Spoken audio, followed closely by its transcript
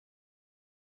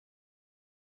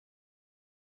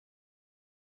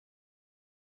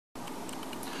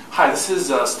Hi, this is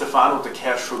Stefan with the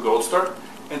Cash for Gold Store,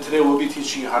 and today we'll be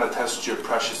teaching you how to test your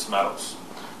precious metals.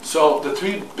 So the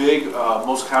three big,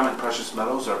 most common precious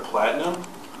metals are platinum,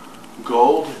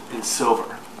 gold, and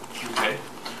silver. Okay.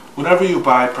 Whenever you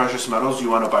buy precious metals, you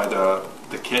want to buy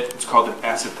the kit. It's called an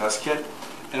acid test kit,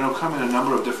 and it'll come in a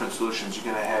number of different solutions. You're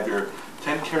going to have your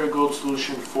 10 karat gold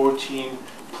solution, 14,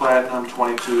 platinum,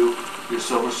 22, your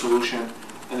silver solution,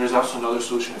 and there's also another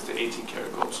solution, it's the 18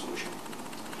 karat gold solution.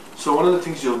 So one of the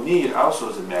things you'll need also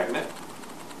is a magnet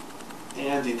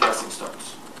and the testing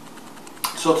stones.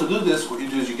 So to do this, what you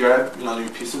do is you grab your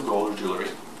piece of gold or jewelry,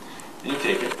 and you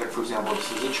take it, like for example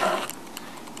this is a charm,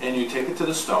 and you take it to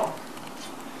the stone,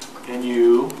 and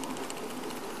you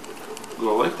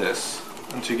go like this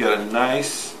until you get a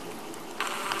nice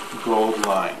gold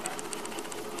line.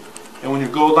 And when your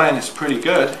gold line is pretty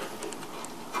good,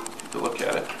 take a look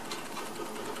at it,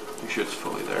 make sure it's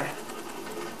fully there.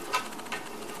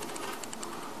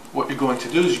 What you're going to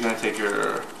do is you're going to take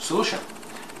your solution.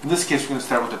 In this case, we're going to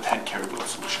start with the 10 karat gold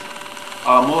solution.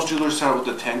 Most jewelers start with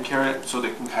the 10 karat so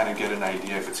they can kind of get an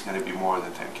idea if it's going to be more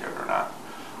than 10 karat or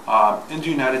not. In the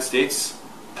United States,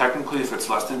 technically if it's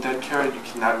less than 10 karat, you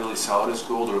cannot really sell it as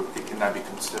gold, or it cannot be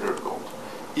considered gold,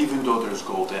 even though there's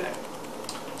gold in it.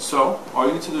 So all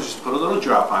you need to do is just put a little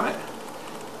drop on it,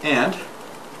 and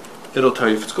it'll tell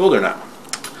you if it's gold or not.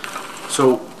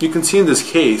 So you can see in this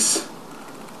case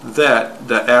that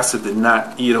the acid did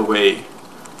not eat away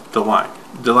the line.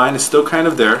 The line is still kind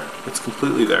of there. It's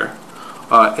completely there.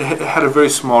 It had a very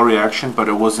small reaction, but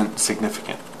it wasn't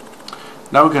significant.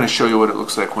 Now we're going to show you what it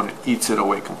looks like when it eats it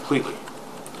away completely.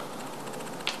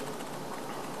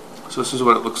 So this is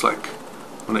what it looks like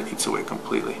when it eats away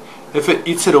completely. If it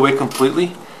eats it away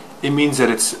completely, it means that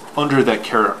it's under that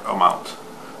carat amount.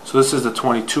 So this is the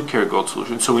 22 karat gold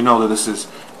solution, so we know that this is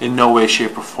in no way,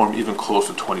 shape, or form even close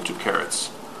to 22 carats.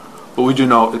 But we do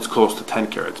know it's close to 10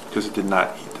 carats because it did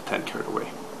not eat the 10 karat away.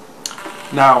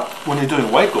 Now, when you're doing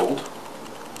white gold,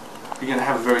 you're going to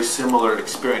have a very similar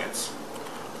experience.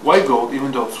 White gold,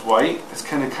 even though it's white, it's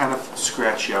kind of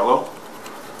scratch yellow.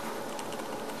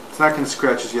 It's not going to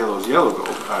scratch as yellow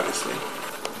gold, obviously,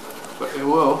 but it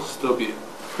will still be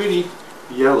pretty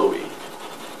yellowy.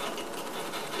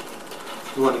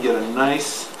 You want to get a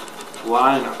nice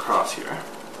line across here.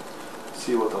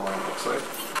 See what the line looks like.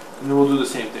 And then we'll do the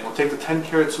same thing. We'll take the 10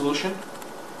 karat solution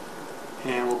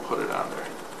and we'll put it on there.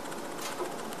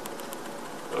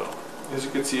 So, as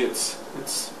you can see, it's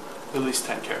at least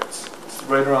 10 carats. It's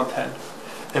right around 10.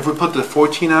 If we put the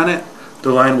 14 on it,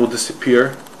 the line will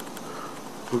disappear.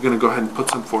 We're going to go ahead and put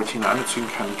some 14 on it so you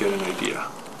can kind of get an idea.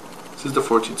 This is the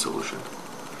 14 solution.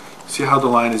 See how the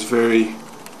line is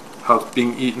how it's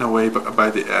being eaten away by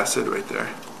the acid right there.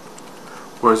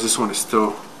 Whereas this one is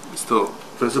still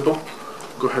visible.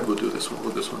 Go ahead, we'll do this one. We'll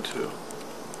do this one too.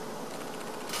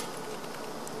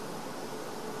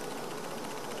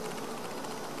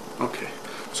 Okay,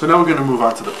 so now we're going to move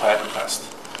on to the platinum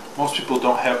test. Most people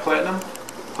don't have platinum.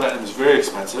 Platinum is very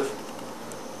expensive,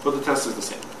 but the test is the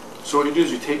same. So what you do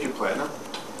is you take your platinum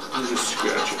and you just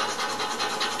scratch it.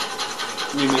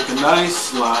 And you make a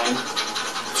nice line,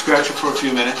 scratch it for a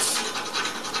few minutes,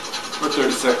 or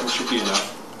 30 seconds should be enough.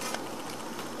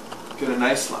 Get a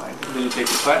nice line, and then you take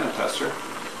the platinum tester.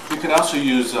 You can also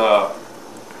use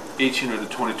 18 or the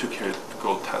 22 karat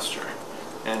gold tester,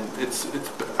 and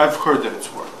I've heard that it's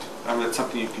worked. I mean, that's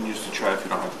something you can use to try if you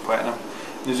don't have the platinum.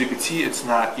 And as you can see, it's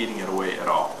not eating it away at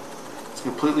all. It's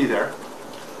completely there.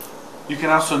 You can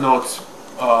also know it's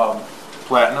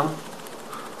platinum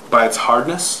by its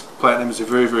hardness. Platinum is a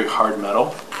very, very hard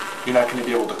metal. You're not going to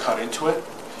be able to cut into it,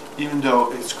 even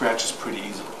though it scratches pretty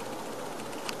easily.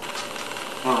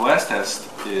 Well, the last test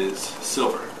is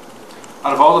silver.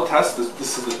 Out of all the tests,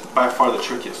 this is by far the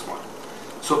trickiest one.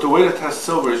 So the way to test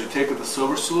silver is you take the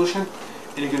silver solution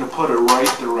and you're going to put it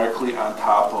right directly on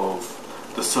top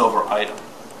of the silver item.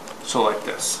 So like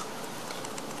this.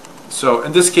 So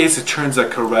in this case it turns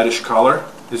like a reddish color.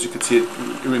 As you can see,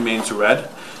 it remains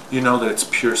red. You know that it's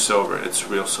pure silver, it's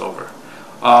real silver.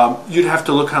 You'd have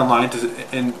to look online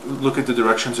and look at the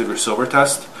directions of your silver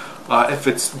test. If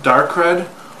it's dark red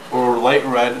or light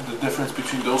red, the difference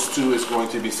between those two is going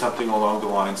to be something along the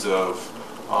lines of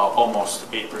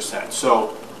almost 8%.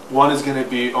 So one is going to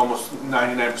be almost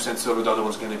 99% silver, the other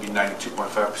one's going to be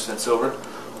 92.5% silver,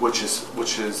 which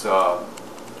is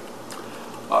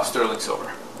sterling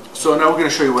silver. So now we're going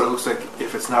to show you what it looks like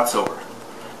if it's not silver.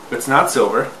 If it's not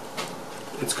silver,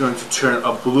 it's going to turn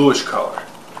a bluish color.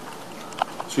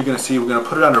 So you're going to see we're going to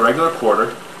put it on a regular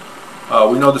quarter.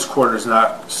 We know this quarter is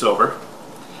not silver.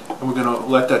 And we're going to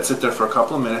let that sit there for a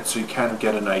couple of minutes so you kind of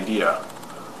get an idea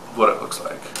of what it looks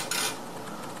like.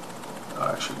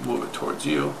 actually move it towards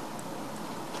you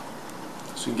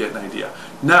so you can get an idea.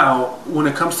 Now, when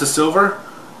it comes to silver,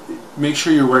 make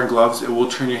sure you're wearing gloves. It will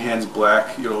turn your hands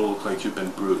black. It'll look like you've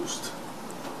been bruised.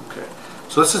 Okay,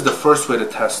 so this is the first way to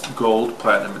test gold,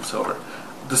 platinum, and silver.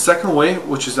 The second way,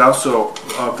 which is also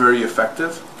very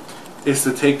effective, is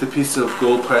to take the piece of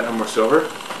gold, platinum, or silver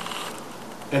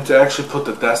and to actually put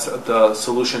the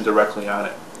solution directly on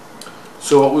it.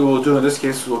 So what we will do in this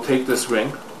case is we'll take this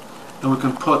ring and we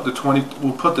can put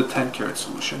we'll put the 10 karat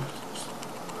solution,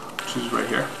 which is right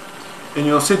here, and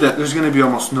you'll see that there's going to be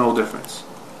almost no difference.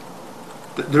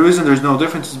 The reason there's no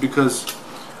difference is because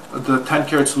the 10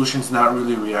 karat solution is not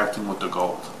really reacting with the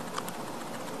gold.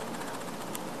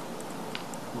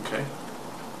 Okay.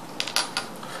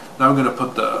 Now I'm going to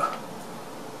put the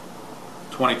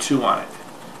 22 on it,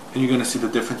 and you're going to see the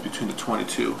difference between the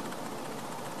 22.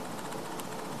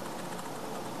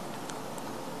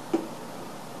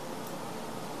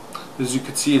 As you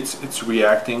can see, it's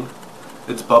reacting,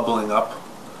 it's bubbling up.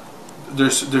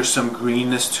 There's some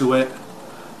greenness to it.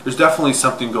 There's definitely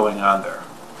something going on there.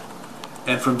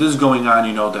 And from this going on,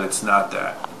 you know that it's not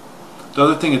that. The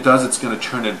other thing it does, it's going to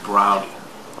turn it browny.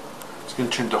 It's going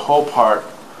to turn the whole part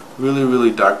really, really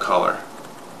dark color.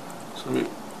 So let me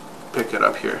pick it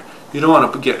up here. You don't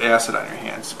want to get acid on your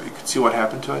hands, but you can see what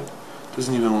happened to it. It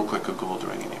doesn't even look like a gold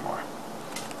ring anymore.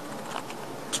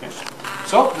 Okay.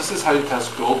 So this is how you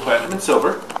test gold, platinum, and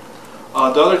silver.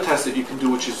 The other test that you can do,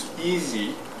 which is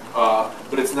easy,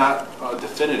 but it's not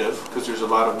definitive because there's a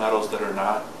lot of metals that are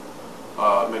not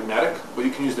magnetic, but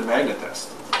you can use the magnet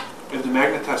test. If the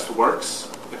magnet test works,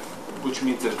 which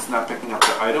means that it's not picking up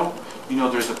the item, you know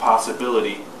there's a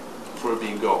possibility for it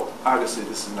being gold. Obviously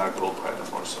this is not gold, platinum,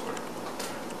 or silver.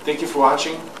 Thank you for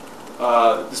watching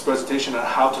this presentation on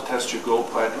how to test your gold,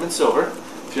 platinum, and silver.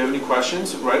 If you have any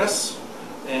questions, write us.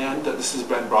 And this has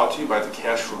been brought to you by the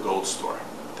Cash for Gold store.